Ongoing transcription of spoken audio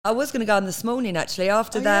I was going to go on this morning, actually.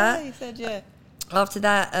 After that, yeah, you said, yeah. After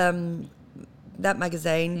that, that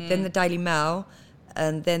magazine, then the Daily Mail,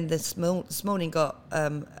 and then this morning got,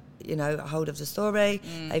 a hold of the story.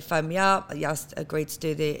 They phoned me up. I agreed to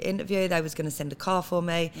do the interview. They was going to send a car for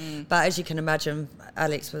me. But as you can imagine,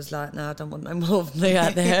 Alex was like, no, I don't want no more of me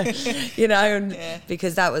out there,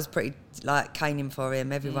 because that was pretty, caning for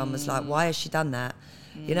him. Everyone was like, why has she done that?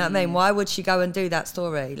 You know what I mean? Why would she go and do that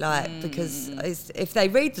story? Because if they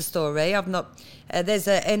read the story, there's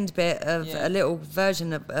an end bit of a little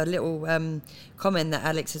version of a little comment that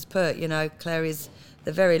Alex has put. Claire is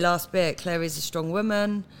the very last bit. Claire is a strong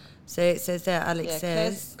woman. So it says there, Alex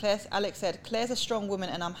says... Alex said, Claire's a strong woman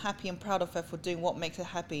and I'm happy and proud of her for doing what makes her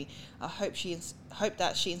happy. I hope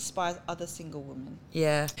that she inspires other single women.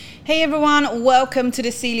 Yeah. Hey everyone, welcome to the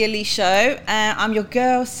Celia Lee Show. I'm your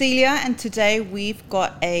girl Celia, and today we've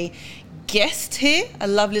got a guest here, a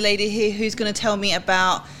lovely lady here who's going to tell me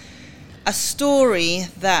about a story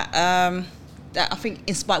that I think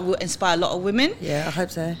will inspire a lot of women. Yeah, I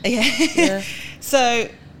hope so. Yeah. So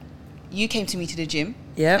you came to me to the gym.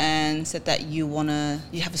 Yep. And said that you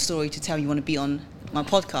have a story to tell, you want to be on my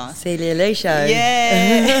podcast. Celia Lee Show.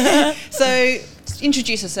 Yeah. So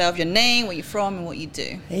introduce yourself, your name, where you're from and what you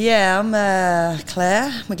do. Yeah, I'm Claire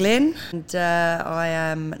McGlynn, and I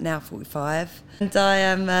am now 45. And I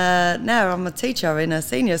am I'm a teacher in a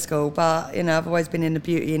senior school, but I've always been in the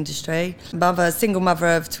beauty industry. Single mother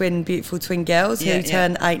of beautiful twin girls who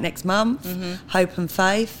turn 8 next month, Hope and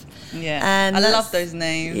Faith. Yeah, and I love those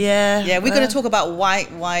names. Yeah, we're going to talk about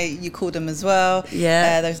why you call them as well.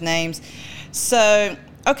 Yeah, those names. So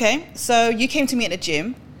so you came to me at the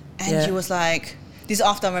gym, and you was like, this is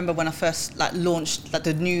after I remember when I first launched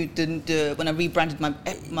when I rebranded my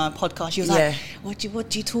podcast. You was like, what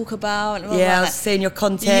do you talk about? And I was seeing your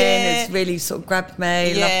content. It's really sort of grabbed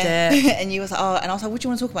me. Loved it. And you was like, and I was like, what do you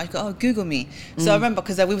want to talk about? You go, Google me. So I remember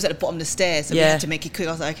because we was at the bottom of the stairs, so we had to make it quick.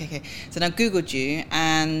 I was like, okay. So then I Googled you,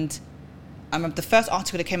 and I remember the first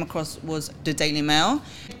article that came across was the Daily Mail.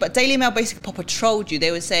 But Daily Mail basically proper trolled you.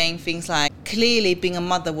 They were saying things like, clearly being a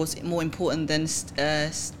mother was more important than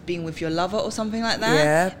being with your lover or something like that.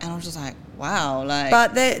 Yeah. And I was just like, wow.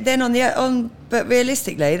 But then but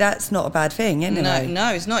realistically, that's not a bad thing, anyway.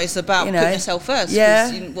 No, it's not. It's about putting yourself first.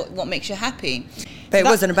 Yeah. What makes you happy. But it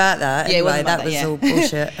wasn't about that. Anyway, it wasn't about that was all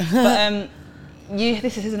bullshit.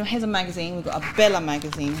 But here's a magazine. We've got a Bella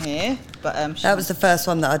magazine here. But that was the first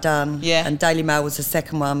one that I done. Yeah. And Daily Mail was the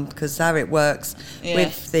second one, because how it works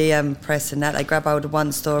with the press and that, they grab hold of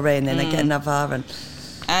one story and then they get another.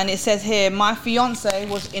 And it says here, my fiance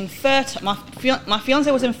was infertile. My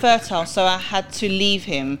fiance was infertile, so I had to leave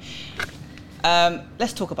him.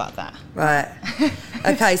 Let's talk about that. Right.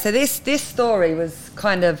 Okay. So this story was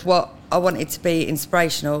kind of what I wanted to be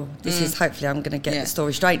inspirational. This is hopefully I'm going to get the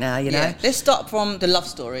story straight now, you know. Yeah. Let's start from the love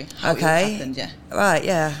story. How it happened, Right,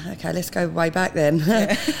 yeah. Okay, let's go way back then.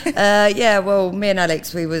 Well, me and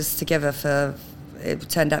Alex, we was together for, it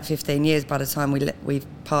turned out 15 years by the time we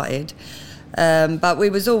parted. But we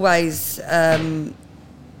was always,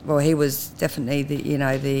 he was definitely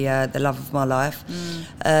the love of my life.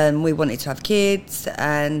 We wanted to have kids,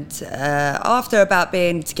 and after about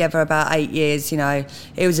being together about 8 years, he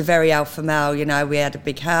was a very alpha male. We had a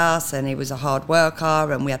big house, and he was a hard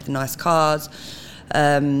worker, and we had the nice cars,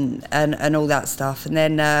 and all that stuff. And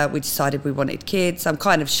then we decided we wanted kids. I'm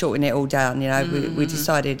kind of shorting it all down. We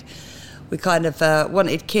decided we kind of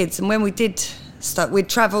wanted kids, and when we did. We'd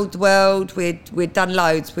travelled the world. We'd done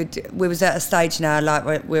loads. We was at a stage now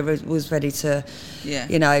we was ready to,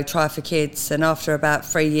 try for kids. And after about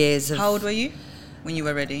 3 years, how old were you when you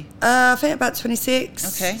were ready? I think about 26.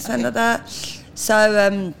 Something like that.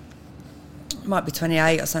 So might be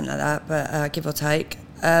 28 or something like that, but give or take.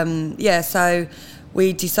 So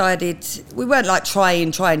we decided we weren't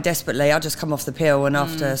trying desperately. I just come off the pill, and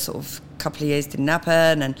after sort of a couple of years didn't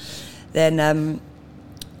happen, and then.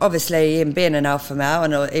 Obviously, him being an alpha male,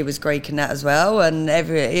 and he was Greek and that as well, and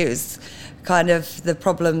it was kind of the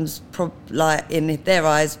problems, in their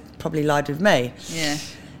eyes, probably lied with me. Yeah.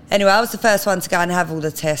 Anyway, I was the first one to go and have all the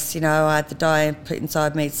tests. I had the dye put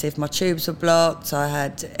inside me to see if my tubes were blocked. I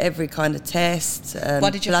had every kind of test. Why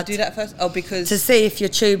did you have to do that first? Oh, because to see if your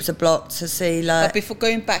tubes are blocked. To see But before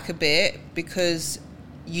going back a bit, because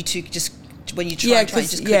you two just when you tried,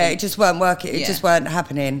 it just weren't working. It just weren't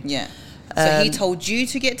happening. Yeah. So he told you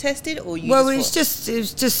to get tested, or you? Well, it was just I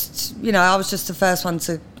was just the first one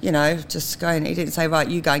to just go in. He didn't say, right,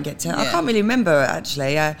 you go and get tested. I can't really remember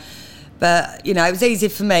actually, but it was easy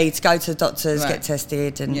for me to go to the doctors, get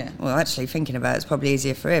tested, and well, actually thinking about it, it's probably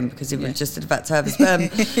easier for him because he was just about to have a sperm,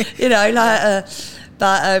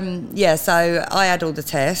 But so I had all the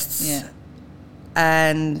tests. Yeah.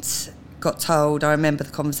 And got told, I remember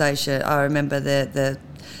the conversation, I remember the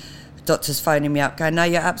doctors phoning me up going, no,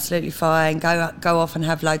 you're absolutely fine, go off and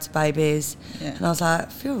have loads of babies. Yeah. And I was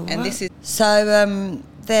like, phew, And what? this is... So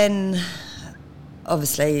then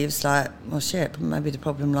obviously he was like, well shit, maybe the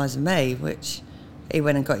problem lies with me, which he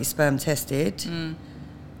went and got his sperm tested.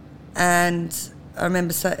 And I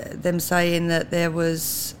remember them saying that there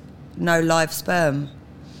was no live sperm,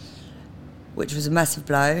 which was a massive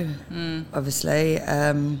blow, obviously,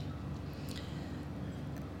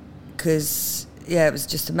 because, it was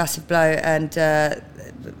just a massive blow. And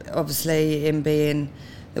obviously him being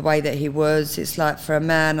the way that he was, it's like for a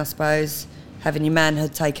man, I suppose, having your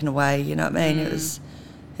manhood taken away, you know what I mean?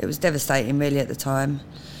 It was devastating really at the time.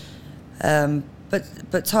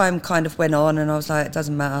 But time kind of went on, and I was like, it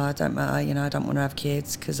doesn't matter, I don't want to have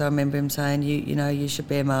kids, because I remember him saying, you should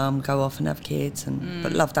be a mum, go off and have kids,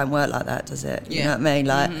 but love don't work like that, does it? You know what I mean?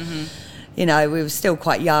 Like, we were still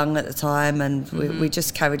quite young at the time, and we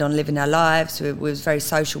just carried on living our lives. We was very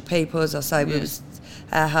social people, as I say.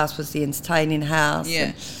 Our house was the entertaining house.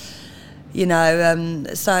 Yeah.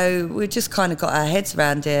 And, so we just kind of got our heads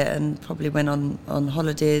around it, and probably went on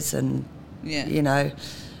holidays, and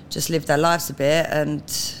just lived our lives a bit, and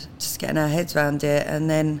just getting our heads around it. And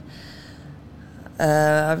then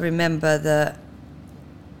I remember that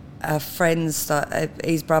our friends,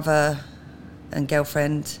 his brother and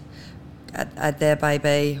girlfriend, had their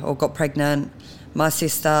baby or got pregnant. My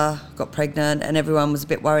sister got pregnant, and everyone was a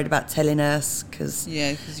bit worried about telling us, because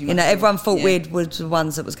everyone thought we were the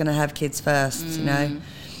ones that was going to have kids first.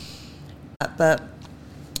 But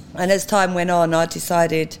as time went on, I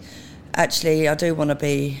decided, actually, I do want to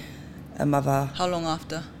be a mother. How long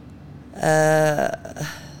after?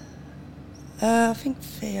 I think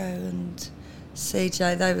Theo and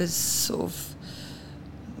CJ, they was sort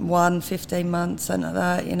of 15 months, something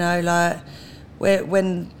like that,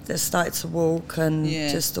 when they started to walk and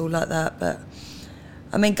just all like that. But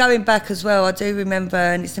I mean, going back as well, I do remember,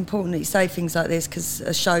 and it's important that you say things like this, because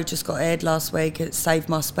a show just got aired last week, it Saved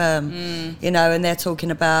My Sperm, and they're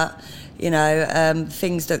talking about,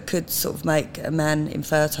 things that could sort of make a man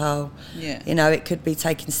infertile. Yeah. It could be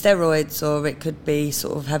taking steroids, or it could be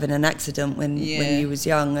sort of having an accident when you was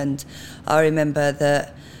young. And I remember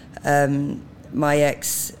that my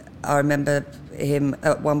ex, I remember him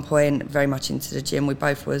at one point very much into the gym, we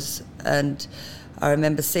both was, and I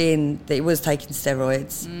remember seeing that he was taking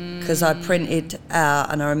steroids, because I printed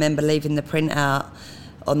out, and I remember leaving the print out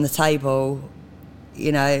on the table.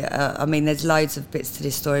 I mean, there's loads of bits to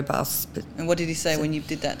this story, but And what did he say when you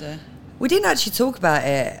did that, though? We didn't actually talk about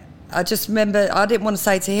it. I just remember I didn't want to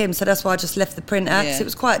say to him, so that's why I just left the print out, because it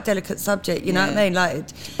was quite a delicate subject, you know what I mean?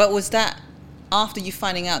 But was that after you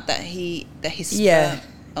finding out that his sperm? Yeah.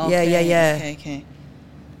 Okay.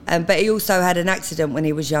 But he also had an accident when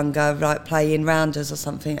he was younger, like playing rounders or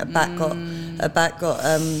something. A bat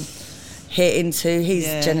got hit into his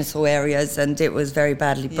genital areas, and it was very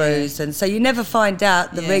badly bruised. And so you never find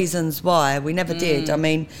out the reasons why. We never did. I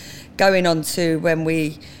mean, going on to when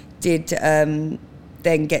we did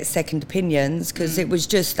then get second opinions, because it was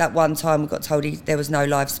just that one time we got told there was no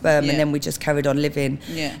live sperm, and then we just carried on living.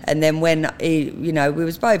 Yeah. And then when he, we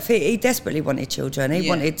was both, he desperately wanted children. He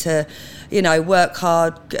wanted to, work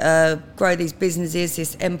hard, grow these businesses,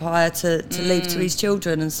 this empire to leave to his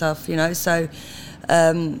children and stuff, So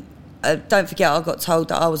don't forget, I got told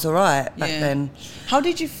that I was all right back then. How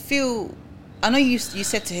did you feel? I know you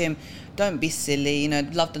said to him, don't be silly,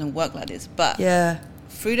 love doesn't work like this. But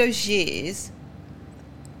through those years,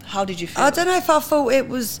 how did you feel? I don't know if I thought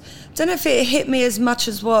don't know if it hit me as much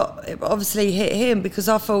as what it obviously hit him, because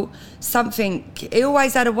I thought he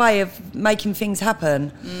always had a way of making things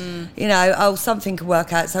happen. Something could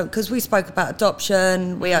work out. So, because we spoke about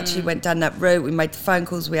adoption, we actually went down that route, we made the phone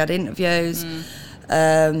calls, we had interviews.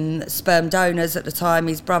 Sperm donors at the time,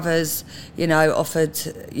 his brothers, offered,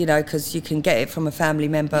 because you can get it from a family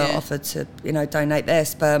member, offered to, donate their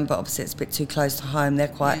sperm, but obviously it's a bit too close to home. They're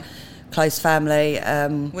quite close family.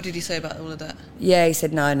 What did he say about all of that? Yeah, he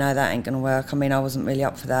said, no, that ain't going to work. I mean, I wasn't really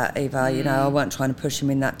up for that either. I weren't trying to push him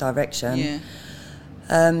in that direction. Yeah.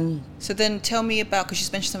 So then tell me about, because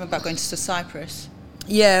you mentioned something about going to Cyprus.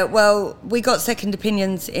 Yeah, well, we got second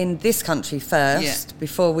opinions in this country first,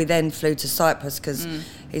 before we then flew to Cyprus, because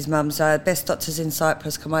his mum's best doctors in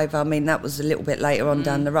Cyprus come over. I mean, that was a little bit later on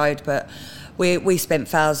down the road, but we spent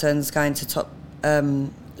thousands going to top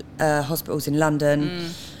hospitals in London,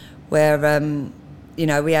 where,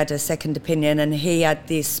 we had a second opinion, and he had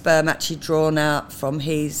this sperm actually drawn out from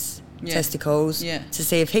his testicles to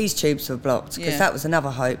see if his tubes were blocked, because that was another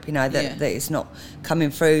hope, you know, that it's not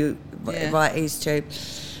coming through right his tube.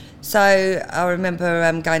 So I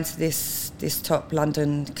remember going to this top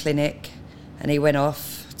London clinic, and he went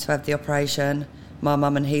off to have the operation. My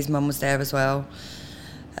mum and his mum was there as well.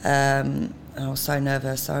 And I was so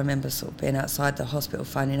nervous. I remember sort of being outside the hospital,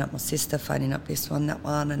 phoning up my sister, phoning up this one, that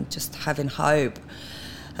one, and just having hope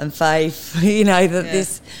and faith, you know,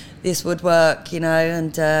 that this would work, you know,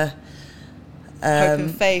 and hope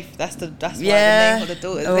and faith. That's why the name of the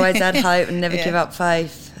daughters. Always had hope and never give up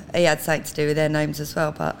faith. He had something to do with their names as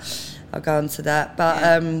well, but I'll go on to that.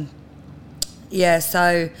 But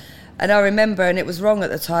so, and I remember, and it was wrong at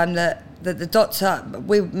the time, that the doctor,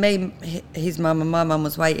 his mum and my mum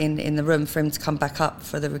was waiting in the room for him to come back up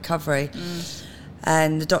for the recovery.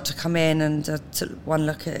 And the doctor come in and took one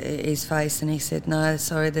look at his face, and he said, "No,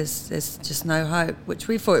 sorry, there's just no hope," which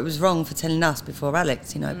we thought it was wrong for telling us before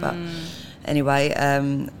Alex, you know. But anyway,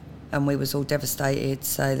 and we was all devastated.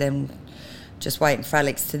 So then, just waiting for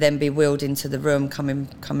Alex to then be wheeled into the room,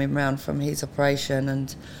 coming round from his operation,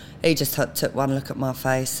 and he just took one look at my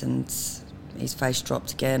face, and his face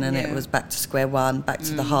dropped again, and it was back to square one, back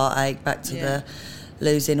to the heartache, back to the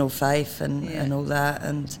losing all faith and all that.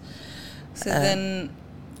 And so then,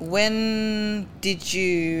 when did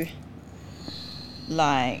you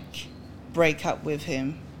break up with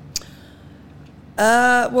him?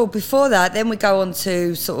 Well, before that, then we go on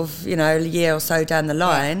to sort of, you know, a year or so down the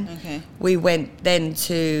line. Right. Okay. We went then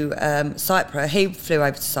to Cyprus. He flew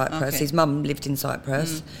over to Cyprus. His mum lived in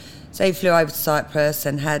Cyprus. So he flew over to Cyprus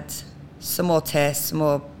and had some more tests,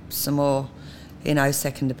 some more, you know,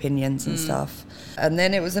 second opinions and stuff. And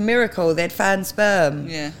then it was a miracle. They'd found sperm.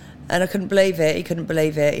 Yeah. And I couldn't believe it. He couldn't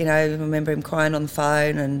believe it. You know, I remember him crying on the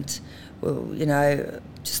phone, and, well, you know,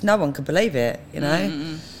 just no one could believe it, you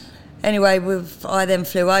know. Anyway, I then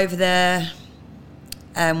flew over there,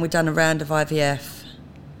 and we'd done a round of IVF.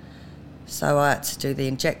 So I had to do the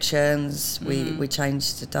injections. We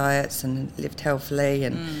changed the diets and lived healthily,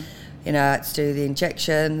 and you know, I had to do the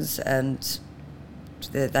injections, and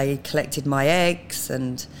they collected my eggs,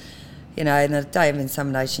 and you know, in the day of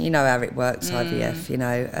insemination, you know how it works, IVF. You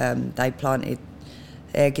know, they planted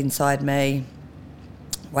the egg inside me,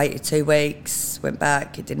 waited 2 weeks, went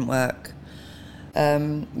back, it didn't work.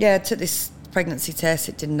 Took this pregnancy test,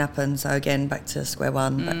 it didn't happen, so again back to square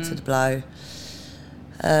one, back to the blow.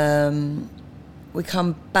 We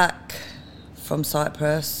come back from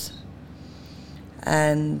Cyprus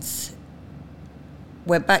and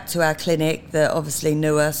went back to our clinic that obviously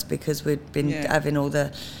knew us, because we'd been having all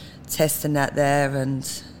the tests and that there,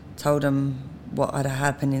 and told them what had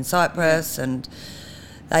happened in Cyprus, and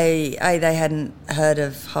They hadn't heard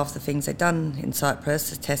of half the things they'd done in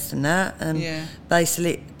Cyprus, the tests and that, and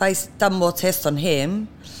basically done more tests on him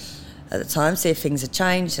at the time, see if things had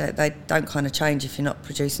changed. They don't kind of change if you're not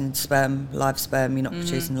producing sperm, live sperm. You're not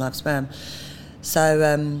producing live sperm. So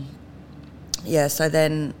so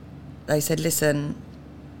then they said, "Listen,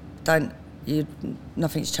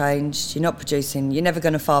 nothing's changed. You're not producing. You're never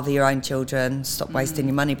going to father your own children. Stop wasting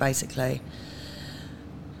your money, basically."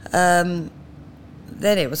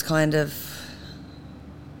 Then it was kind of,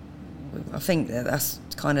 I think that's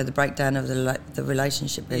kind of the breakdown of the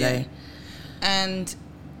relationship, really. Yeah. And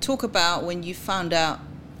talk about when you found out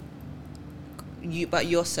about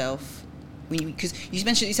yourself, because you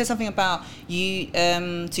said something about you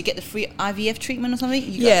to get the free IVF treatment or something.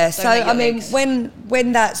 So I mean,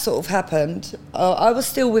 when that sort of happened, I was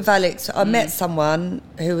still with Alex. I met someone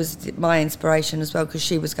who was my inspiration as well, because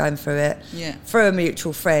she was going through it through a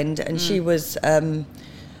mutual friend, and she was having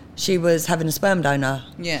a sperm donor.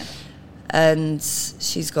 Yeah. And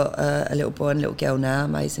she's got a little boy and a little girl now,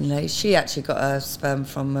 amazingly. She actually got her sperm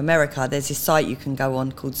from America. There's this site you can go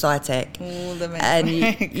on called Cytec. All the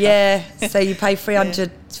so you pay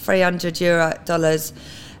 $300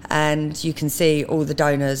 and you can see all the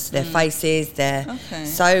donors, their faces,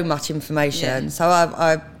 so much information. So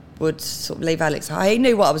I would sort of leave Alex. He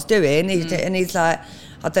knew what I was doing, and he's like,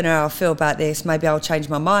 "I don't know how I feel about this. Maybe I'll change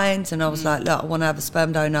my mind." And I was like, "Look, I want to have a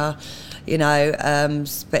sperm donor." You know,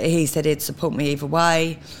 but he said he'd support me either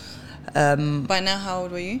way. By now, how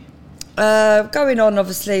old were you? Going on,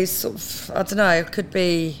 obviously, sort of, I don't know, it could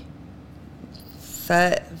be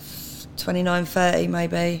 29, 30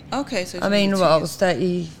 maybe. Okay, so I mean, I was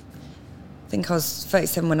 30, I think I was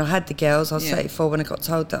 37 when I had the girls. I was 34 when I got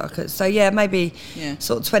told that I could. So, maybe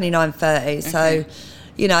sort of 29, 30. Okay. So,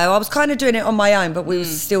 you know, I was kind of doing it on my own, but we were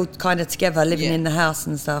still kind of together, living in the house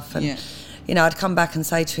and stuff. And, you know, I'd come back and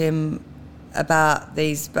say to him about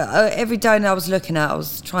these, but every donor I was looking at, I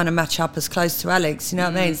was trying to match up as close to Alex, you know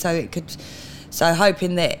what I mean? So it could So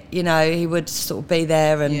hoping that, you know, he would sort of be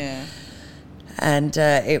there and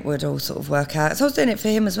it would all sort of work out. So I was doing it for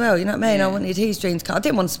him as well, you know what I mean? Yeah. I wanted his dreams to come. I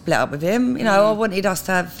didn't want to split up with him, you know. I wanted us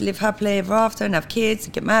to live happily ever after and have kids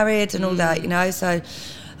and get married and all that, you know. So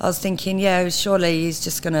I was thinking, yeah, surely he's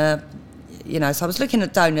just going to, you know. So I was looking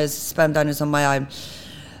at donors, sperm donors on my own.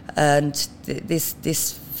 And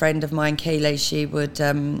this friend of mine, Keely, she would,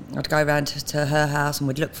 I'd go around to her house and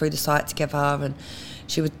we'd look through the site together, and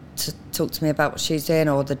she would talk to me about what she's doing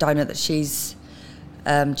or the donor that she's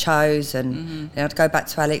chose, and I'd go back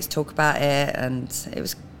to Alex, talk about it, and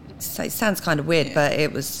it sounds kind of weird, but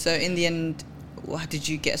it was. So in the end, did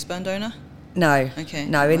you get a sperm donor? No. Okay.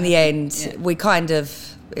 No, in the end, we kind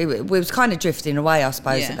of, we was kind of drifting away, I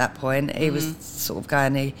suppose, at that point. He was sort of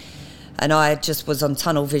going, and I just was on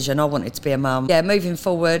tunnel vision. I wanted to be a mum. Yeah, moving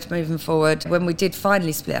forward. When we did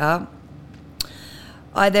finally split up,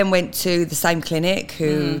 I then went to the same clinic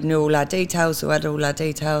who knew all our details, who had all our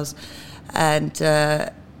details, and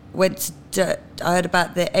I heard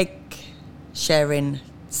about the egg sharing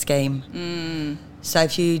scheme. So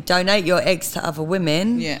if you donate your eggs to other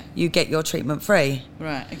women, you get your treatment free.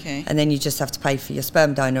 Right, okay. And then you just have to pay for your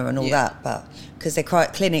sperm donor and all that. But because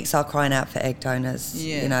clinics are crying out for egg donors,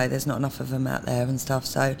 you know, there's not enough of them out there and stuff.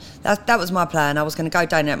 So that was my plan. I was going to go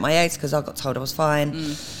donate my eggs because I got told I was fine.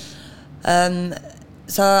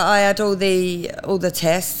 So I had all the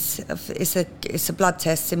tests. It's a blood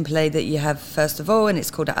test simply that you have first of all, and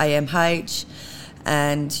it's called an AMH,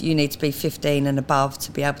 and you need to be 15 and above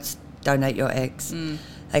to be able to donate your eggs.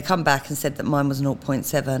 They come back and said that mine was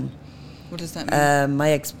 0.7. What does that mean? My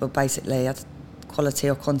eggs were basically, quality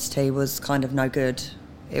or quantity was kind of no good.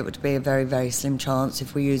 It would be a very, very slim chance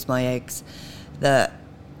if we used my eggs.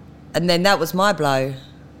 And then that was my blow.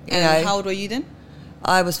 You know. How old were you then?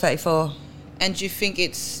 I was 34. And do you think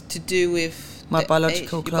it's to do with my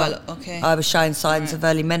biological clock? Okay. I was showing signs of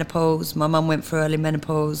early menopause. My mum went through early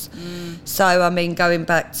menopause. So, I mean, going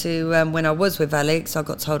back to when I was with Alex, I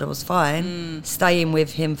got told I was fine. Staying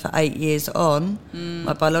with him for 8 years on,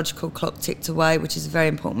 my biological clock ticked away, which is a very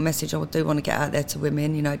important message I do want to get out there to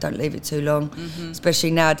women. You know, don't leave it too long.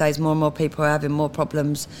 Especially nowadays, more and more people are having more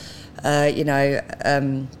problems,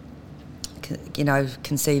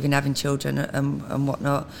 conceiving, having children and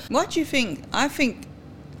whatnot. What do you think? I think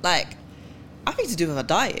to do with our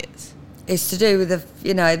diets. It's to do with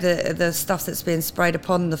the stuff that's being sprayed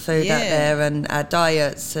upon the food out there, and our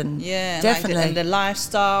diets, and definitely and the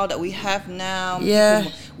lifestyle that we have now.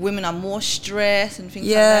 Women are more stressed and things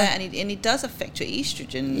like that, and it does affect your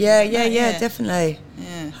estrogen. Definitely.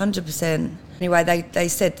 100%. Anyway, they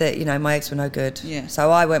said that, you know, my eggs were no good.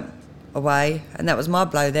 So I went away, and that was my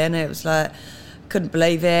blow then. It was like, couldn't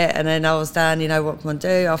believe it, and then I was down, you know, what can I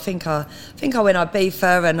do? I think I went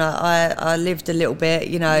Ibiza, and I lived a little bit,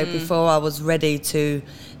 you know, before I was ready to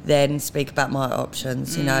then speak about my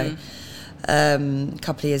options, you know. A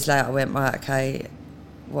couple of years later I went, right, okay,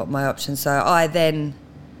 what are my options? So I then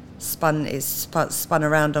spun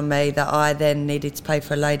around on me that I then needed to pay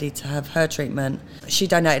for a lady to have her treatment. She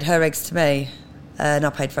donated her eggs to me, and I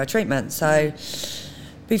paid for her treatment. So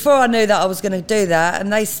before I knew that I was going to do that,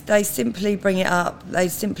 and they simply bring it up. They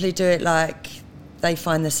simply do it like they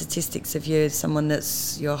find the statistics of you, someone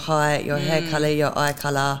that's your height, your hair colour, your eye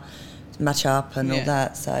colour, match up and all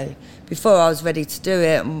that. So before I was ready to do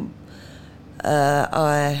it,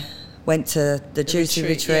 I went to the juicing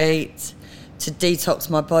retreat to detox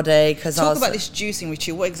my body. Talk about this juicing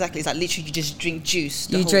retreat. What exactly is that? Literally, you just drink juice.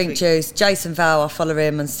 You drink juice. Jason Val, I follow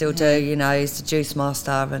him and still do. You know, he's the juice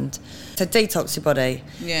master, and to detox your body.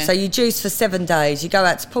 So you juice for 7 days. You go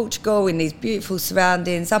out to Portugal in these beautiful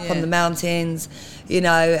surroundings, up on the mountains, you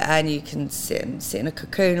know, and you can sit in a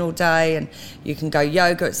cocoon all day, and you can go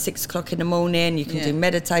yoga at 6 o'clock in the morning. You can do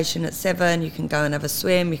meditation at 7. You can go and have a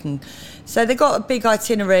swim. So they've got a big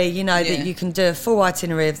itinerary, you know, that you can do a full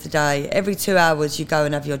itinerary of the day. Every 2 hours you go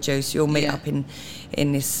and have your juice. You all meet up in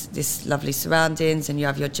this lovely surroundings, and you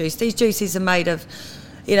have your juice. These juices are made of,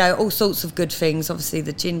 you know, all sorts of good things. Obviously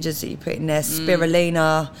the gingers that you put in there,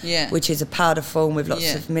 spirulina, which is a powder form with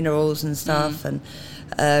lots of minerals and stuff, and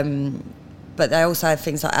but they also have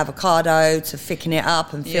things like avocado to thicken it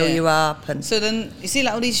up and fill you up. And so then you see,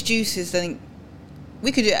 like, all these juices, then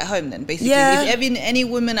we could do it at home then, basically. If any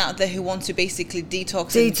woman out there who wants to basically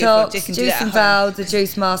detox and can do that at home. Val, the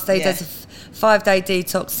juice master, he does a 5-day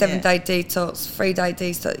detox, 7-day detox, 3-day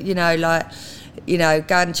detox, you know, like, you know,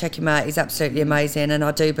 go and check him out. He's absolutely amazing, and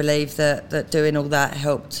I do believe that doing all that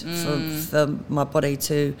helped for my body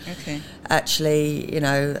to actually, you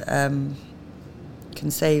know,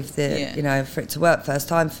 conceive you know, for it to work first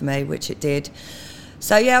time for me, which it did.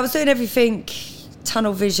 So I was doing everything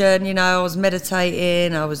tunnel vision, you know, I was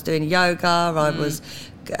meditating, I was doing yoga, I was...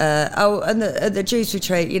 and at the juice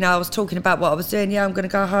retreat, you know, I was talking about what I was doing. Yeah, I'm going to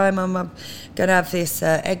go home, I'm going to have this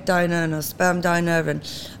egg donor and a sperm donor.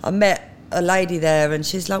 And I met a lady there and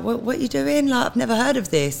she's like, what are you doing? Like, I've never heard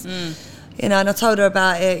of this. You know, and I told her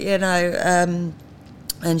about it, you know,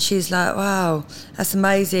 and she's like, wow, that's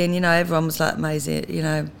amazing. You know, everyone was like, amazing, you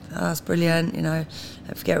know, oh, that's brilliant, you know.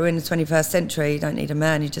 Don't forget, we're in the 21st century, you don't need a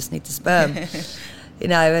man, you just need the sperm. You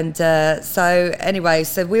know, and so anyway,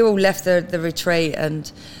 so we all left the retreat,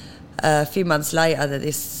 and a few months later,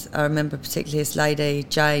 I remember particularly this lady,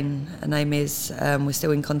 Jane, her name is, we're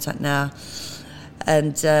still in contact now,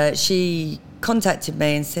 and she contacted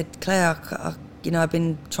me and said, Claire, you know, I've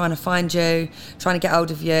been trying to find you, trying to get hold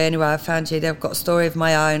of you. Anyway, I found you. I've got a story of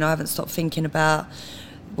my own. I haven't stopped thinking about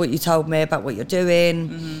what you told me about what you're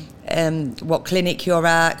doing, what clinic you're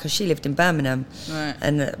at, because she lived in Birmingham, right.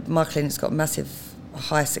 and my clinic's got a massive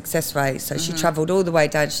high success rate, so she travelled all the way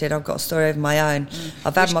down. She said, I've got a story of my own.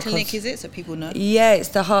 I've had Which clinic is it, so people know? Yeah, it's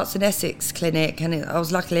the Hearts and Essex clinic, and I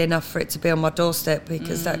was lucky enough for it to be on my doorstep,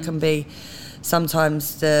 because that can be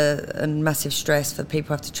sometimes a massive stress for people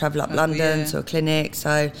who have to travel up London to a clinic.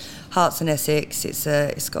 So Hearts and Essex,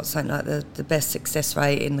 it's got something like the best success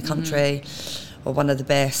rate in the country, or one of the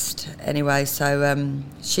best anyway. So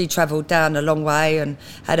she travelled down a long way and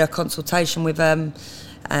had her consultation with them.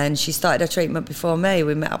 And she started her treatment before me.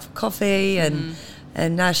 We met up for coffee, and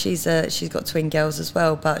now she's got twin girls as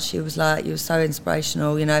well. But she was like, you were so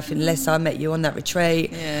inspirational, you know, unless I met you on that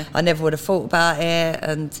retreat, I never would have thought about it.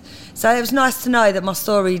 And so it was nice to know that my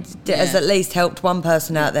story has at least helped one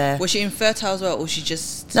person out there. Was she infertile as well, or she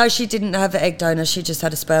just... No, she didn't have an egg donor, she just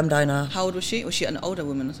had a sperm donor. How old was she? Was she an older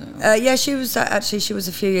woman or something? Yeah, she was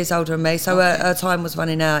a few years older than me, so her time was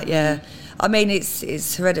running out, I mean,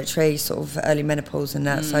 it's hereditary, sort of early menopause and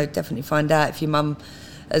that, so definitely find out if your mum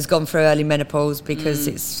has gone through early menopause, because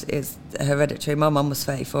it's hereditary. My mum was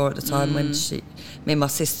 34 at the time when me and my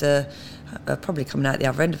sister are probably coming out the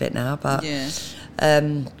other end of it now, but...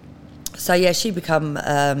 So, yeah, she become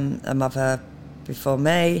a mother before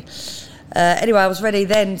me. Anyway, I was ready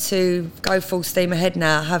then to go full steam ahead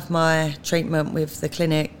now, have my treatment with the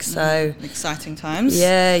clinic. So exciting times.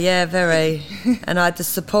 Yeah, very. And I had the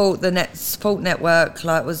support network,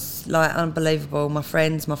 was unbelievable. My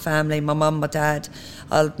friends, my family, my mum, my dad.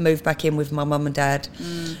 I moved back in with my mum and dad.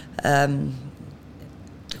 Where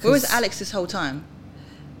was Alex this whole time?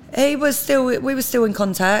 We were still in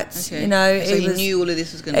contact, okay. You know. So he knew all of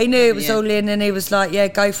this was going to happen. He knew it was all in, and he was like, yeah,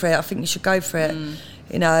 go for it. I think you should go for it.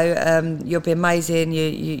 You know, you'll be amazing.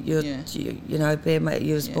 You know,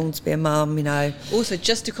 you was born to be a mum. You know. Also,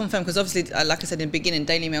 just to confirm, because obviously, like I said in the beginning,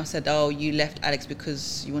 Daily Mail said, "Oh, you left Alex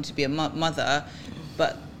because you wanted to be a mother,"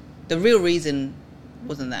 but the real reason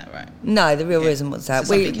wasn't that, right? No, the real reason was that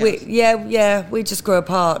So we just grew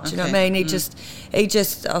apart. Do you know what I mean? He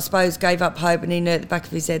just, I suppose, gave up hope, and he knew at the back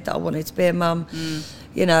of his head that I wanted to be a mum.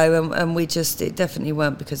 You know, and it definitely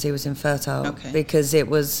weren't because he was infertile. Because it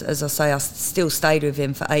was, as I say, I still stayed with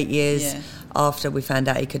him for 8 years after we found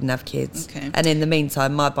out he couldn't have kids. And in the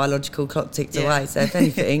meantime, my biological clock ticked away. So if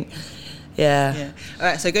anything, All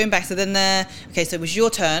right. So going back, so then, so it was your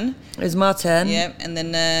turn. It was my turn. Yeah, and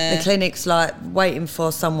then the clinic's like waiting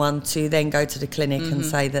for someone to then go to the clinic and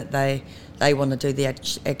say that they want to do the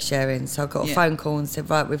egg sharing. So I got a phone call and said,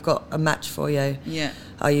 right, we've got a match for you. Yeah.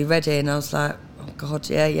 Are you ready? And I was like, oh God,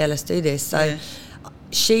 yeah, let's do this. So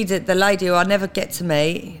she did, the lady who I never get to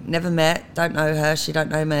meet, never met, don't know her, she don't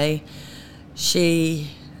know me.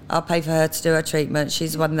 I'll pay for her to do her treatment.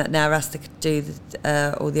 She's the one that now has to do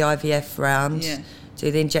all the IVF rounds,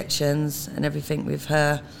 do the injections and everything with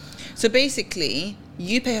her. So basically,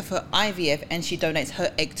 you pay her for IVF and she donates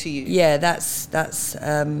her egg to you. Yeah, that's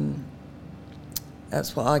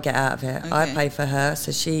what I get out of it. I pay for her,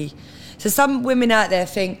 so some women out there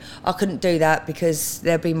think I couldn't do that because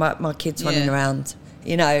there'll be my kids running around.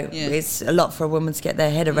 You know, it's a lot for a woman to get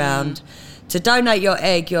their head around. To donate your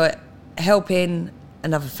egg, you're helping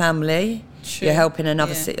another family. True. You're helping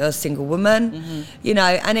another a single woman. You know,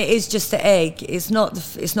 and it is just an egg. It's not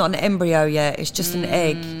an embryo yet. It's just an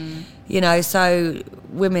egg. You know, so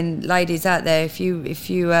women, ladies out there, if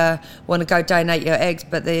you want to go donate your eggs,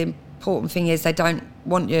 but the important thing is they don't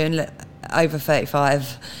want you over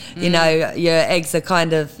 35. You know, your eggs are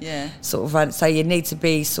kind of sort of run, so you need to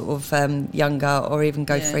be sort of younger, or even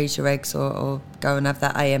go freeze your eggs, or go and have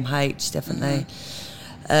that AMH, definitely.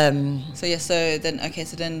 So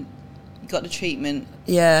then you got the treatment.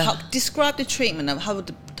 Yeah. Describe the treatment. How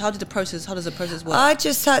does the process work? I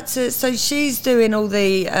just had to. So she's doing all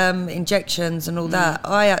the injections and all that.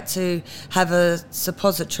 I had to have a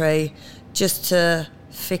suppository just to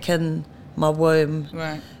thicken my womb.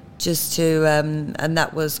 Right. Just to, and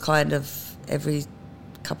that was kind of every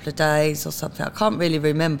couple of days or something. I can't really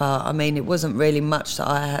remember. I mean, it wasn't really much that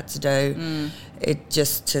I had to do. It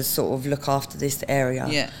just to sort of look after this area.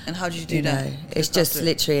 Yeah. And how did you do that? It's just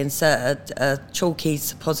literally insert a chalky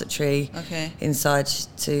suppository inside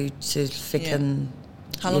to thicken.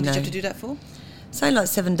 How long did you have to do that for? Something like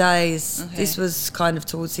 7 days. Okay. This was kind of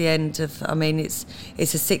towards the end of. I mean, it's a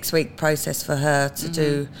 6-week process for her to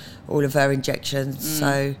do all of her injections.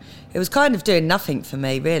 So it was kind of doing nothing for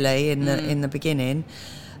me really in the beginning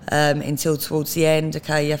until towards the end.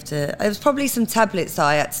 Okay, you have to. There was probably some tablets that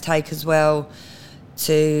I had to take as well.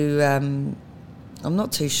 I'm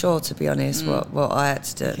not too sure, to be honest, what I had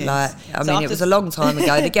to do. Okay. Like, I mean, it was a long time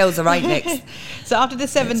ago. The girls are right next. So after the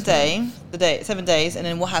 7 days, and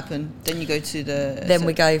then what happened? Then you go to the. Then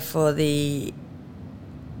we go for the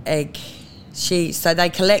egg. So they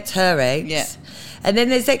collect her eggs, and then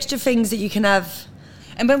there's extra things that you can have.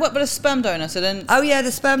 And then what about a sperm donor? So then. Oh yeah,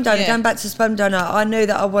 the sperm donor. Yeah. Going back to sperm donor, I knew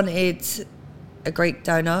that I wanted a Greek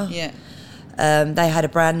donor. Yeah. They had a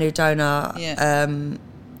brand new donor. Yeah.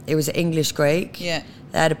 It was English Greek. Yeah.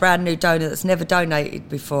 They had a brand new donor that's never donated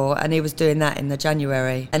before, and he was doing that in the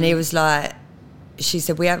January. And he was like, she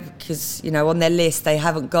said, we have, because, on their list, they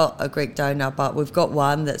haven't got a Greek donor, but we've got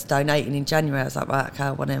one that's donating in January. I was like, right, okay,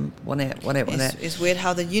 I want it. It's weird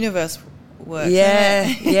how the universe works. Yeah,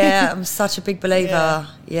 isn't it? yeah, I'm such a big believer.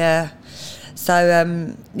 Yeah.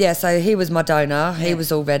 So, so he was my donor. He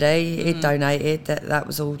was all ready. He'd donated. That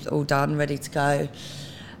was all done, ready to go.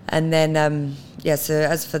 And then, so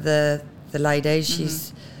as for the lady,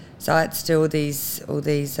 she's... So I had to do all these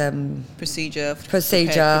procedure. Prepare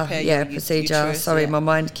procedure. Uterus, Sorry, my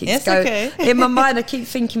mind keeps going. Okay. In my mind, I keep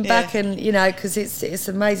thinking back, and because it's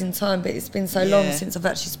an amazing time, but it's been so long since I've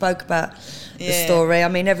actually spoke about the story. I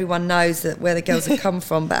mean, everyone knows that where the girls have come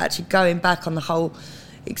from, but actually going back on the whole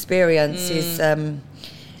experience is.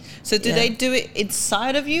 So do they do it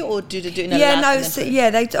inside of you, or do they do it in a lab?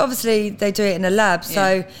 They do it in a lab.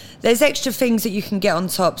 So there's extra things that you can get on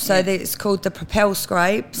top. So it's called the propel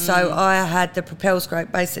scrape. So I had the propel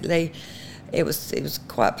scrape. Basically, it was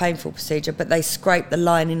quite a painful procedure, but they scraped the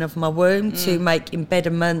lining of my womb to make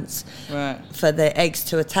embedments for the eggs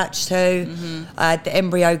to attach to. I had the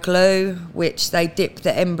embryo glue, which they dip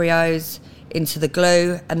the embryos into the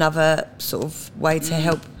glue, another sort of way to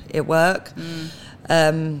help it work.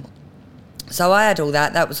 So I had all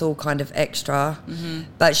that. That was all kind of extra.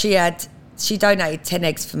 But she donated 10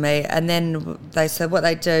 eggs for me, and then they said what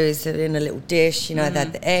they do is in a little dish, they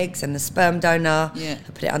had the eggs and the sperm donor. They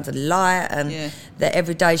put it under the light, and that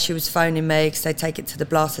every day she was phoning me because they take it to the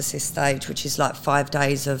blastocyst stage, which is like 5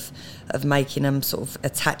 days of making them sort of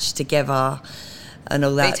attached together. And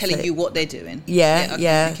all that. They're telling you what they're doing. So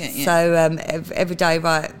every day,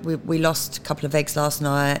 we lost a couple of eggs last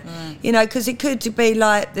night. Because it could be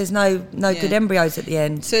like there's no good embryos at the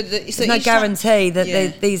end. So there's no guarantee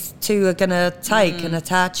that these two are going to take and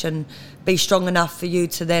attach and be strong enough for you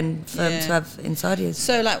to then to have inside you.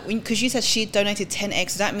 So because you said she donated 10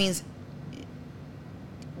 eggs, so that means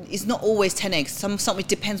it's not always 10 eggs. Something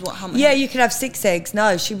depends how much. Yeah, you could have 6 eggs.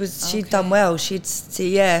 No, she'd done well.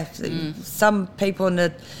 Some people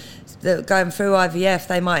that are going through IVF,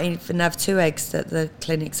 they might even have 2 eggs that the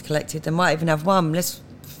clinic's collected. They might even have 1. Let's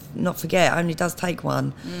not forget, it only does take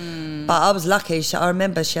 1. But I was lucky. I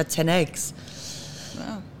remember she had 10 eggs.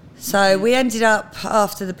 Wow. So we ended up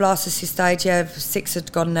after the blastocyst stage. 6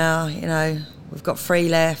 had gone now. We've got 3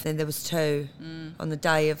 left. Then there was 2 on the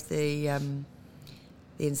day of the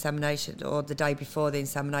insemination, or the day before the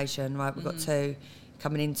insemination. Right, we've got 2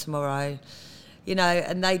 coming in tomorrow.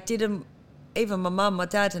 And they didn't. Even my mum, my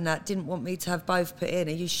dad, and that didn't want me to have both put in.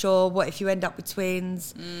 Are you sure? What if you end up with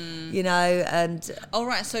twins? And all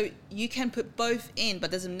right. So you can put both in,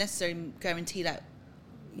 but doesn't necessarily guarantee that.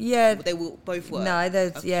 Yeah, they will both work. No,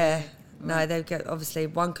 no. They get, obviously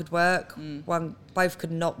one could work, both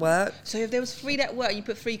could not work. So if there was 3 that work, you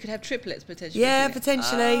put 3, you could have triplets potentially. Yeah,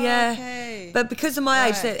 potentially. Okay. But because of my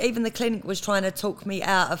age, even the clinic was trying to talk me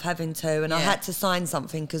out of having 2, and I had to sign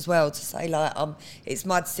something as well to say it's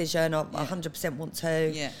my decision. I 100% want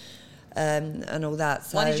 2. Yeah. And all that.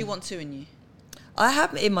 So why did you want 2 in you? I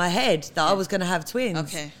had in my head that I was going to have twins.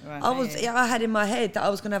 Okay, right. I had in my head that I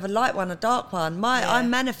was going to have a light one, a dark one. I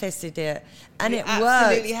manifested it, and it worked.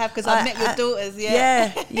 Absolutely have, because I've met your daughters.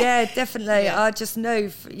 Yeah, definitely. Yeah. I just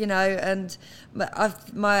knew, and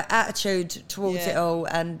my attitude towards it all,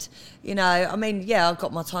 and I mean, I've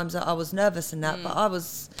got my times that I was nervous and that, but I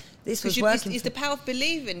was. This was working. It's the power of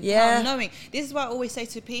believing, power of knowing. This is what I always say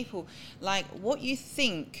to people: like, what you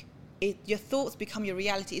think. Your thoughts become your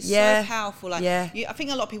reality. It's so powerful. Like, I think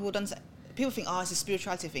a lot of people think, it's a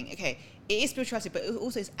spirituality thing. Okay, it is spirituality, but it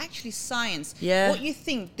also is actually science. Yeah. What you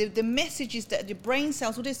think, the messages that the brain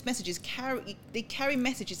cells, all these messages carry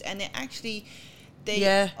messages, and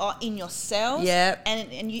they are in your cells. Yeah.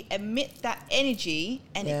 And you emit that energy,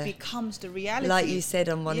 and it becomes the reality. Like you said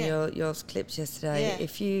on one of your clips yesterday,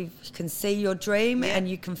 if you can see your dream and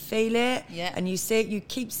you can feel it, and you see it, you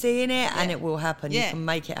keep seeing it, and it will happen. You can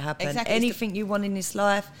make it happen. Exactly. Anything you want in this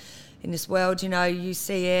life, in this world, you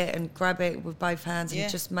see it and grab it with both hands, and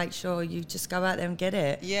just make sure you just go out there and get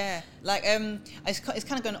it. Yeah. Like, it's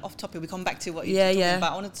kind of going off topic. We come back to what you're talking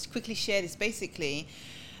about. I want to quickly share this. Basically,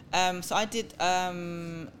 so I did,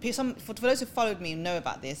 for those who followed me know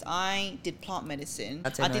about this, I did plant medicine.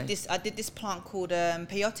 I did this plant called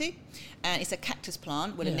peyote, and it's a cactus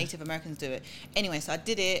plant where the Native Americans do it. Anyway, so I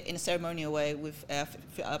did it in a ceremonial way with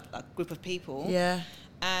a group of people. Yeah.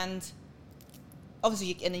 And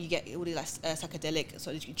obviously, and then you get all the psychedelic,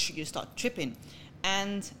 so you start tripping.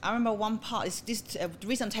 And I remember one part, the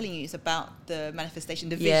reason I'm telling you is about the manifestation,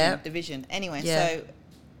 the vision. Anyway, so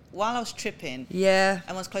while I was tripping, and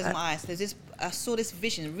I was closing my eyes, I saw this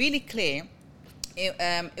vision really clear.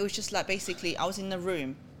 It was just like, basically, I was in a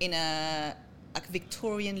room, in a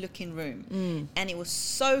Victorian-looking room, and it was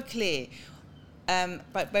so clear.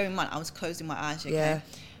 But bear in mind, I was closing my eyes. Okay,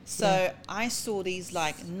 so I saw these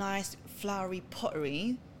like nice flowery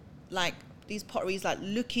pottery, like these potteries, like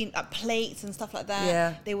looking at plates and stuff like that.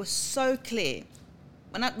 Yeah, they were so clear.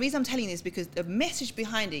 And the reason I'm telling you this is because the message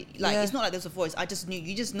behind it, like, it's not like there's a voice. I just knew.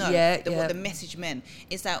 You just know what the message meant.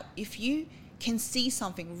 Is that if you can see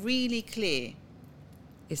something really clear,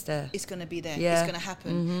 it's there. It's going to be there. Yeah. It's going to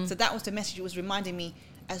happen. Mm-hmm. So that was the message. It was reminding me,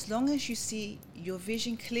 as long as you see your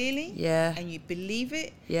vision clearly, and you believe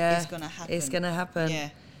it, it's going to happen. It's going to happen. Yeah.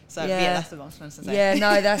 So that's the wrong supposed to say. Yeah,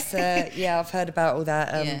 no, that's I've heard about all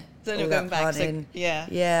that. So all going back. So,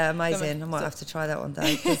 amazing. I might have to try that one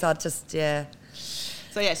day, because I just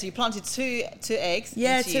So so you planted two eggs.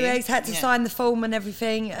 Yeah, two eggs. Had to sign the form and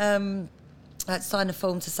everything. Had to sign the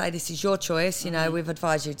form to say this is your choice. We've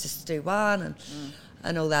advised you just to do one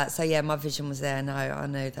and all that. So my vision was there. No, I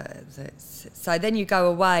knew that. So then you go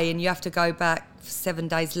away and you have to go back 7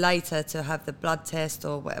 days later to have the blood test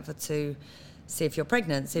or whatever to see if you're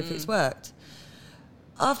pregnant, see if it's worked.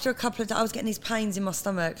 After a couple of days, I was getting these pains in my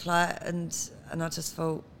stomach, and I just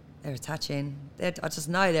thought, they're attaching. I just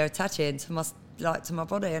know they're attaching to my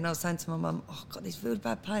body. And I was saying to my mum, I've got these really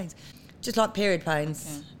bad pains. Just like period pains.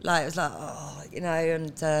 Okay. Like, it was like,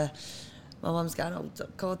 and my mum's going, oh,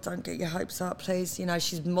 God, don't get your hopes up, please.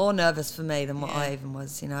 She's more nervous for me than what I even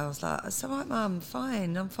was. I was like, it's all right, Mum,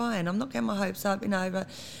 I'm fine. I'm not getting my hopes up, but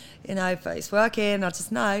it's working, I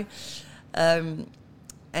just know.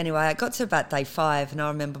 Anyway, I got to about day 5, and I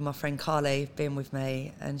remember my friend Carly being with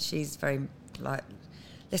me, and she's very like,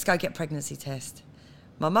 let's go get a pregnancy test.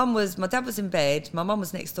 My dad was in bed, my mum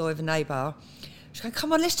was next door with a neighbour. She's going,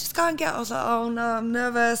 come on, let's just go and get it. I was like, oh no, I'm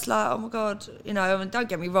nervous, like, oh my God. I mean, don't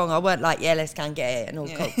get me wrong, I weren't like, let's go and get it and all,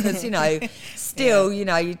 because, still,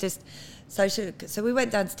 you just, so we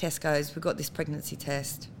went down to Tesco's, we got this pregnancy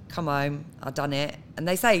test, come home, I'd done it, and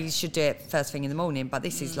they say you should do it first thing in the morning, but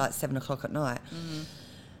this is like 7 o'clock at night. Mm-hmm.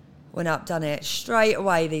 Went up, done it, straight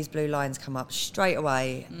away these blue lines come up, straight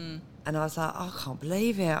away. And I was like, oh, I can't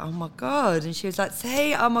believe it. Oh, my God. And she was like,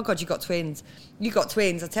 see, oh, my God, you got twins. You got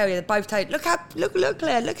twins. I tell you, they're both taken. Look,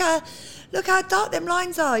 Claire, look how dark them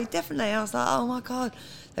lines are. Definitely. I was like, oh, my God.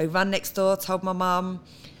 They ran next door, told my mum.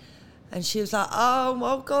 And she was like, oh,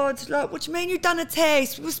 my God, like, what do you mean you've done a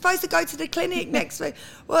test? We were supposed to go to the clinic next week.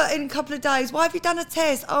 Well, in a couple of days. Why have you done a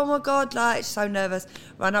test? Oh, my God, like, she's so nervous.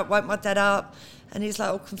 Ran up, woke my dad up. And he's like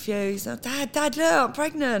all confused. Oh, Dad, look, I'm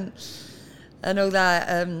pregnant. And all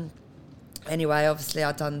that. Anyway, obviously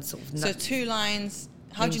I'd done sort of... So 2 lines,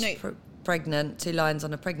 how do you know... Pregnant, 2 lines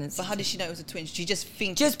on a pregnancy. But how did she know it was a twin? Did she just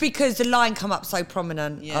think... Just because the line come up so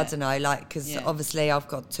prominent, I don't know, like, because obviously I've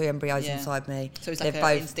got 2 embryos inside me. So it's like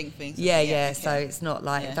an instinct thing. Yeah, okay. So it's not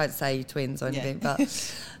like, don't say twins or anything, but...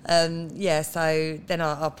 so then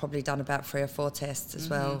I've probably done about 3 or 4 tests as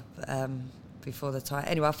well before the time.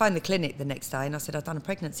 Anyway, I phoned the clinic the next day and I said, I've done a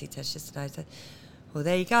pregnancy test yesterday. I said, well,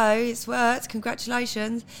 there you go. It's worked.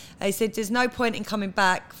 Congratulations. They said there's no point in coming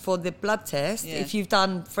back for the blood test if you've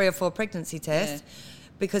done 3 or 4 pregnancy tests,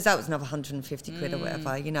 because that was another 150 quid or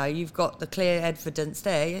whatever. You know, you've got the clear evidence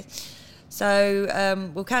there.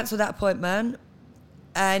 So we'll cancel that appointment,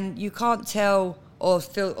 and you can't tell or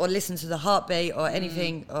feel or listen to the heartbeat or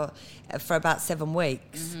anything for about 7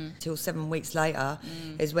 weeks. Till 7 weeks later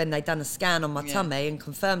is when they done a scan on my tummy and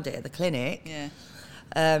confirmed it at the clinic.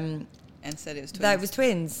 And said it was twins. That it was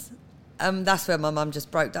twins. That's where my mum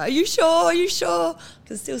just broke down. Are you sure? Are you sure? I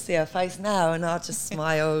can still see her face now, and I just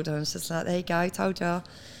smiled and I was just like, there you go, told you.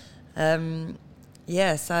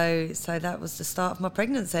 Yeah, so that was the start of my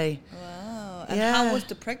pregnancy. Wow. And how was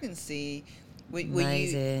the pregnancy? Were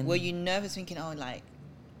you nervous, thinking, oh, like,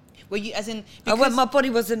 were you, as in, my body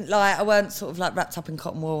wasn't like, I weren't sort of like wrapped up in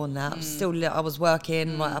cotton wool and that. I was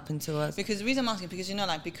working right up until us. Because the reason I'm asking, because, you know,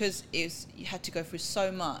 like, because you had to go through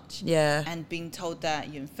so much. And being told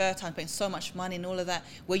that you're infertile, paying so much money and all of that.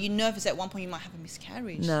 Were you nervous at one point you might have a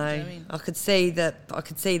miscarriage? No. You know what I mean? I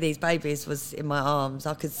could see these babies was in my arms.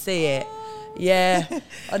 I could see it. Yeah.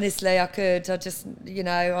 Honestly, I could. I just, you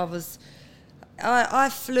know, I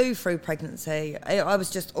flew through pregnancy. I was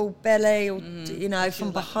just all belly, you know,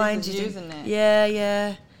 from behind you. Isn't it?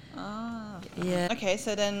 Yeah. Yeah. Okay,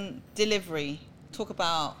 so then delivery. Talk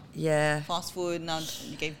about. Yeah. Fast forward now,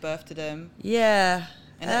 you gave birth to them. Yeah.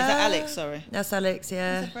 And is that Alex? Sorry. That's Alex.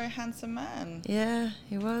 Yeah. He's a very handsome man. Yeah,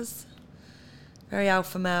 he was. Very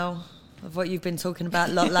alpha male. Of what you've been talking about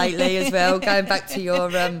a lot lately as well. Going back to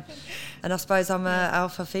your and I suppose I'm a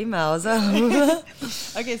alpha female as well.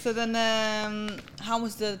 Okay, so then how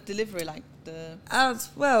was the delivery like?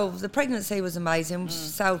 Well, the pregnancy was amazing.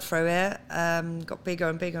 Sailed through it. Got bigger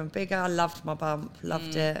and bigger and bigger. I loved my bump.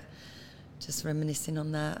 Loved it. Just reminiscing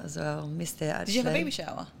on that as well. Missed it actually. Did you have a baby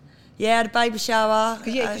shower? Yeah, I had a baby shower. Cause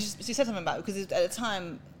you said something about it, because at the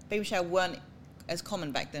time baby shower weren't as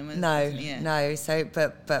common back then. No. So,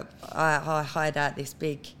 but I hired out this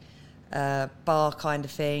big bar kind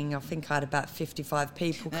of thing. I think I had about 55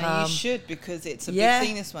 people come. You should, because it's a big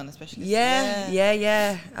thing, this one, especially.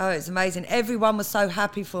 Yeah. Oh, it's amazing. Everyone was so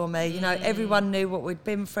happy for me. You know, everyone knew what we'd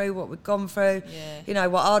been through, what we'd gone through. You know,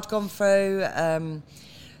 what I'd gone through.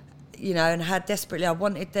 You know, and how desperately I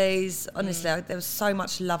wanted these. Honestly, there was so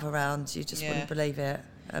much love around. You just wouldn't believe it.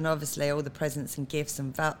 And obviously all the presents and gifts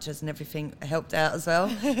and vouchers and everything helped out as well,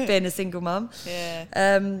 being a single mum.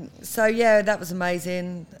 So yeah, that was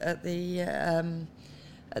amazing at the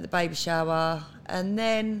baby shower. And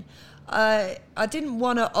then I didn't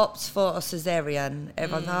want to opt for a cesarean.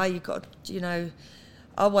 Everyone,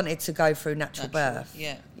 I wanted to go through natural birth.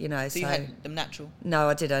 You know, so you had them natural? No,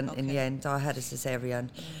 I didn't. In the end, I had a cesarean.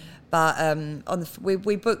 But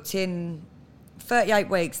we booked in 38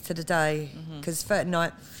 weeks to the day, because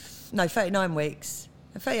 39 weeks,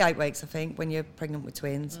 38 weeks I think when you're pregnant with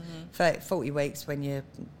twins, 40 weeks when you're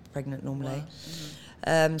pregnant normally.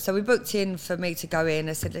 So we booked in for me to go in.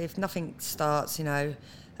 I said, if nothing starts, you know,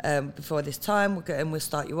 before this time, we'll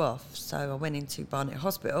start you off. So I went into Barnet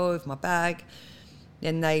Hospital with my bag,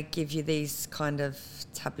 and they give you these kind of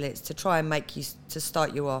tablets to try and make you, to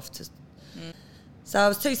start you off. So I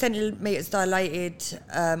was 2 centimetres dilated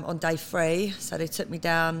on day 3. So they took me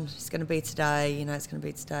down. It's going to be today. You know, it's going to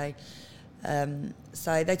be today.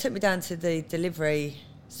 So they took me down to the delivery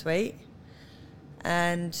suite,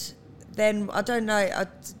 and then I don't know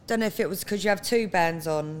if it was because you have 2 bands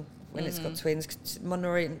on when it's got twins,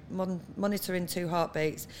 monitoring 2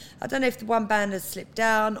 heartbeats. I don't know if the one band had slipped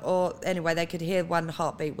down, or anyway, they could hear one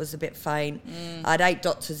heartbeat was a bit faint. I had 8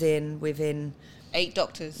 doctors in within. 8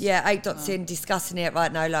 doctors? Yeah, 8 doctors in discussing it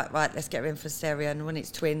right now, like, right, let's get her in for cesarean. And when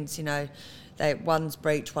it's twins, you know, one's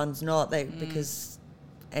breech, one's not. Because,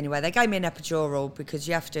 anyway, they gave me an epidural because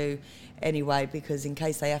you have to anyway, because in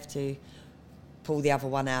case they have to pull the other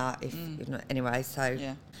one out. If not, anyway, so.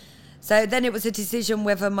 Yeah. So then it was a decision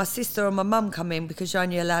whether my sister or my mum come in, because you're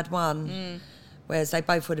only allowed one. Whereas they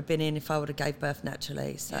both would have been in if I would have gave birth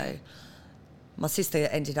naturally. So my sister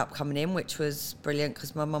ended up coming in, which was brilliant,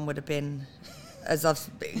 because my mum would have been, as I've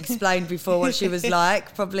explained before, what she was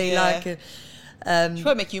like, probably like... She'd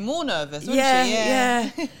probably make you more nervous, wouldn't she? Yeah.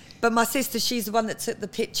 But my sister, she's the one that took the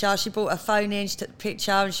picture. She brought her phone in, she took the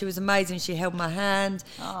picture, and she was amazing. She held my hand.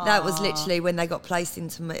 Aww. That was literally when they got placed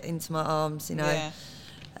into my arms, you know.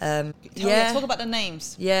 Talk about the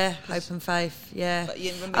names. Yeah, Hope and Faith,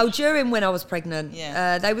 during when I was pregnant.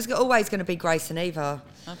 They was always going to be Grace and Eva.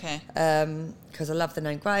 Okay. Because I love the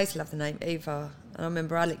name Grace, I love the name Eva. And I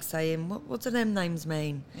remember Alex saying, what do them names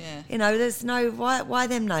mean? Yeah. You know, there's no, why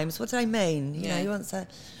them names? What do they mean? You know, you want to say,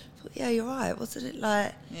 yeah, you're right. What's it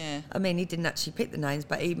like? Yeah. I mean, he didn't actually pick the names,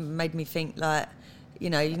 but he made me think, like, you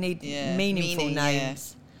know, you need meaningful meaning,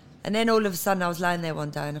 names. And then all of a sudden I was laying there one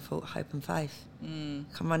day and I thought, Hope and Faith.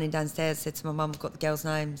 Come running downstairs, said to my mum, I've got the girls'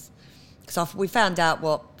 names. Because we found out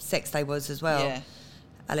what sex day was as well. Yeah.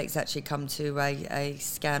 Alex actually come to a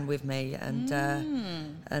scan with me,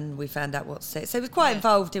 and we found out what sex. So he was quite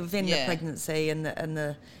involved within the pregnancy and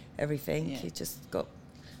the everything. He just got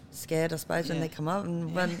scared, I suppose, when they come up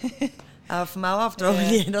and run hour from hour after all in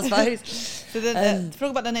the end, I suppose. So then,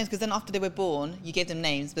 talk about the names, because then after they were born, you gave them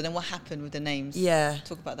names, but then what happened with the names? Yeah.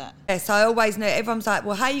 Talk about that. Yeah, so I always knew, everyone's like,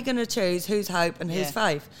 well, how are you going to choose who's Hope and who's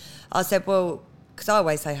Faith? I said, well, because I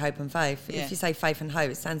always say Hope and Faith. If you say Faith and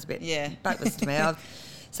Hope, it sounds a bit backwards to me.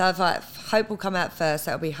 So I was like, Hope will come out first,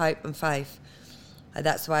 that'll be Hope and Faith.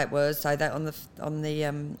 That's the way it was. So that on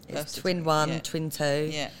the it's twin 1, twin 2.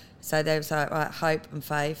 Yeah. So there was like, right, Hope and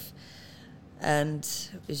Faith. And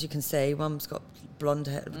as you can see, one's got blonde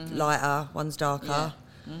hair, lighter, one's darker.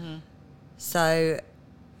 Yeah. So,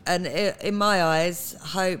 and in my eyes,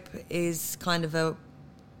 Hope is kind of a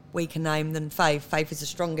weaker name than Faith. Faith is a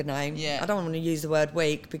stronger name. Yeah. I don't want to use the word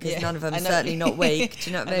weak because none of them are certainly not weak.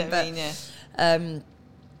 Do you know what I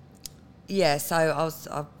mean? So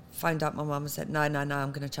I phoned up my mum and said, no,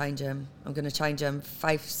 I'm going to change them. I'm going to change them.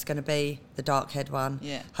 Faith's going to be the dark-haired one.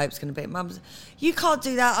 Yeah. Hope's going to be... Mum, you can't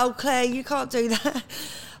do that, oh Claire, you can't do that.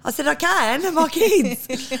 I said, I can, they're my kids.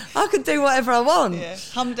 I can do whatever I want. Yeah.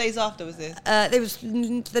 How many days after was this? It was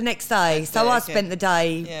the next day. I spent the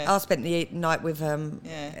day, I spent the night with them.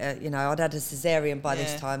 You know, I'd had a cesarean by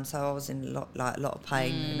this time, so I was in a lot of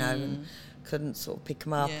pain, you know, and couldn't sort of pick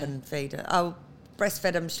them up and feed her. I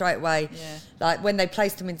breastfed them straight away. Yeah. Like when they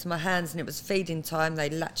placed them into my hands and it was feeding time,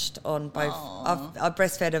 they latched on both. I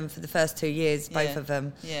breastfed them for the first 2 years, both of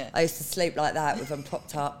them. Yeah. I used to sleep like that with them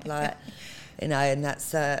propped up, like, you know, and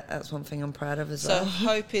that's one thing I'm proud of as well. So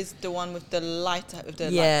Hope is the one with the lighter, with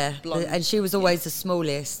the like, blonde. And she was always the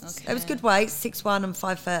smallest. Okay. It was good weight, 6'1" and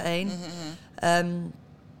 5'13".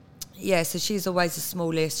 So she's always the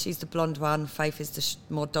smallest. She's the blonde one. Faith is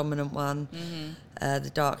the more dominant one,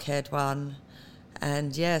 the dark-haired one.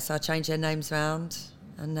 And so I changed their names around,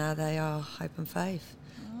 and now they are Hope and Faith,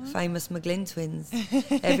 famous McGlynn twins.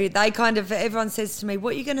 Everyone says to me,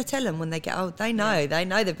 "What are you going to tell them when they get old?" They know,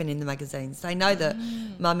 they've been in the magazines. They know that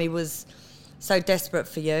Mummy was so desperate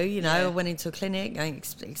for you. You know, I went into a clinic, I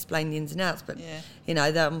explain the ins and outs, but you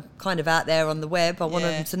know that I'm kind of out there on the web. I want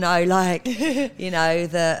them to know, like, you know,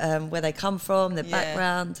 the where they come from, their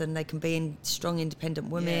background, and they can be strong,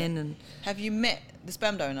 independent women. And have you met the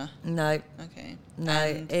sperm donor? No. Okay.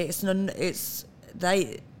 No,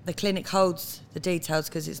 the clinic holds the details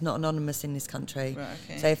because it's not anonymous in this country. Right,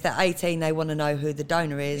 okay. So if they're 18, they want to know who the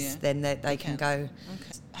donor is, then they can go. Okay.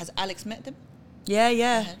 Has Alex met them? Yeah.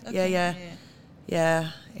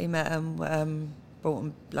 He met them, brought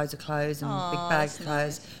him loads of clothes and big bags of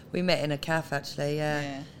clothes. Nice. We met in a cafe actually,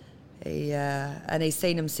 and he's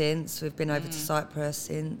seen them since. We've been over to Cyprus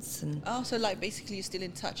since. And so like basically you're still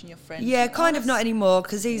in touch and your friends? Yeah, kind of, not anymore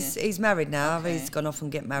because he's married now. Okay. He's gone off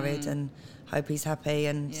and get married and hope he's happy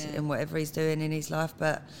and whatever he's doing in his life.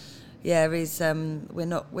 But he's we're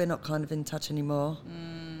not kind of in touch anymore.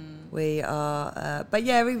 We are, but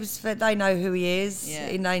he was. They know who he is.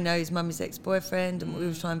 Yeah. They know his mummy's ex-boyfriend, and we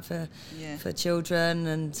were trying for children,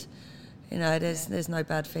 and you know, there's no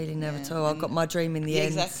bad feeling there at all. I got my dream in the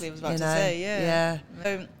end. Exactly, I was about to say.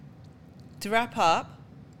 So, to wrap up,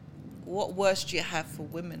 what words do you have for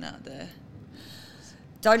women out there?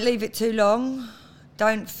 Don't leave it too long.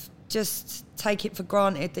 Don't just take it for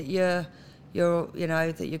granted that you're you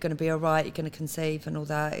know that you're going to be all right. You're going to conceive and all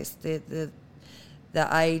that. It's the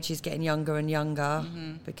age is getting younger and younger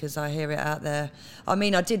because I hear it out there. I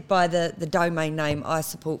mean, I did buy the domain name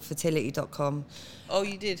isupportfertility.com. Oh,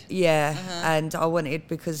 you did? Yeah, and I wanted,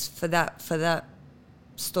 because for that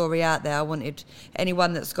story out there, I wanted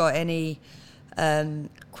anyone that's got any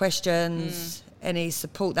questions, any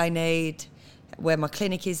support they need, where my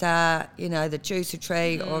clinic is at, you know, the juice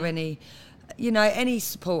retreat or any... You know, any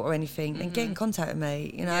support or anything, then get in contact with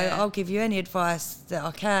me. You know, I'll give you any advice that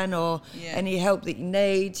I can or any help that you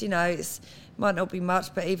need. You know, it might not be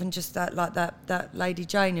much, but even just that lady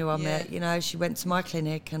Jane who I met, you know, she went to my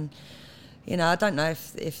clinic, and you know, I don't know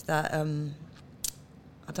if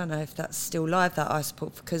that's still live, that I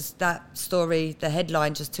support, because that story, the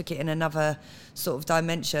headline just took it in another sort of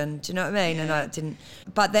dimension. Do you know what I mean? And I didn't.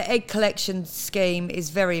 But the egg collection scheme is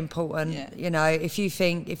very important. Yeah. You know, if you've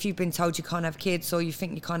been told you can't have kids, or you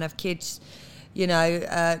think you can't have kids, you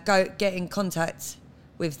know, go get in contact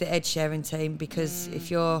with the egg sharing team, because if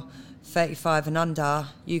you're 35 and under,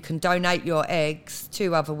 you can donate your eggs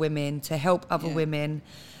to other women to help other women,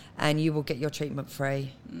 and you will get your treatment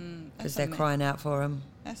free. because they're crying out for them.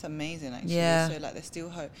 That's amazing, actually. Yeah. So like, there's still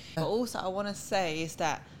hope. But also, I want to say is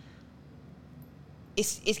that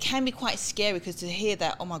it can be quite scary, because to hear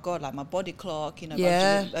that, oh my God, like my body clock, you know,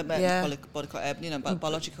 body clock, you know,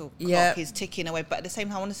 biological clock is ticking away. But at the same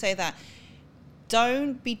time, I want to say that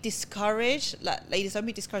don't be discouraged. Like, ladies, don't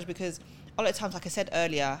be discouraged, because a lot of times, like I said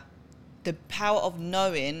earlier, the power of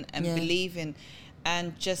knowing and believing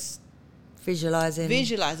and just visualizing,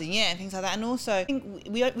 and things like that. And also, I think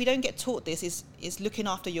we don't get taught this, is looking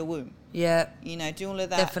after your womb. Yeah. You know, do all of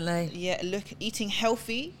that. Definitely. Yeah, eating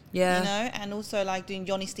healthy. Yeah. You know, and also like doing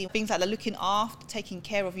yoni steam, things like that, looking after, taking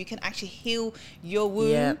care of. You can actually heal your womb.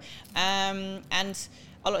 Yeah. And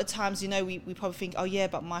a lot of times, you know, we probably think, oh yeah,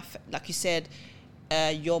 but like you said,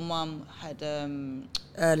 your mum had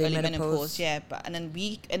early menopause, and then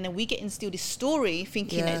we get instilled this story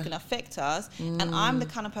thinking that it's going to affect us, and I'm the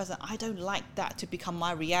kind of person, I don't like that to become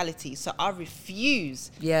my reality, so I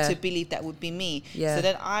refuse to believe that would be me. So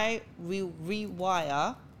then I will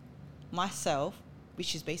rewire myself,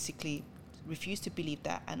 which is basically refuse to believe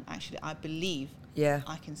that, and actually I believe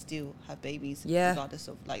I can still have babies regardless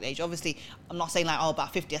of like age. Obviously, I'm not saying like, oh,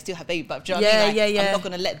 about 50 I still have babies, but do you know what I mean? Like, I'm not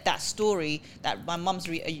going to let that story, that my mum's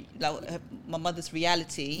my mother's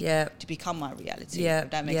reality to become my reality. If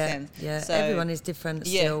that makes sense. So everyone is different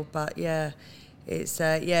still, but it's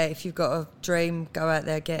if you've got a dream, go out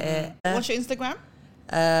there, get it. What's your Instagram?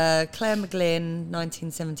 Claire McGlynn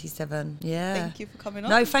 1977. Thank you for coming on.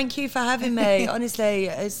 No, thank you for having me. Honestly,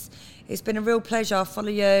 it's been a real pleasure. I follow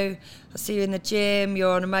you. I see you in the gym.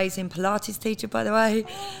 You're an amazing Pilates teacher, by the way.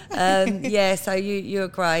 So you're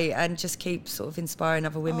great, and just keep sort of inspiring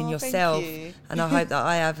other women yourself. Thank you. And I hope that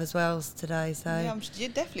I have as well today. So you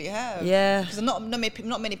definitely have. Yeah, because not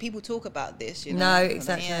many people talk about this. You know? No,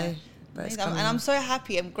 exactly. And I'm so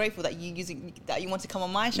happy and grateful that you want to come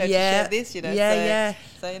on my show to share this, you know.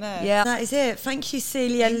 So you know. Yeah, that is it. Thank you,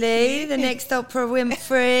 Celia Lee, the next Oprah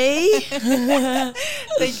Winfrey.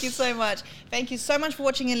 Thank you so much. Thank you so much for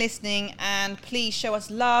watching and listening, and please show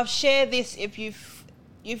us love. Share this if you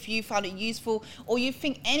found it useful, or you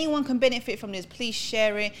think anyone can benefit from this. Please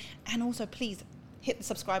share it, and also please hit the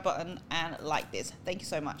subscribe button and like this. Thank you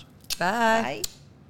so much. Bye. Bye.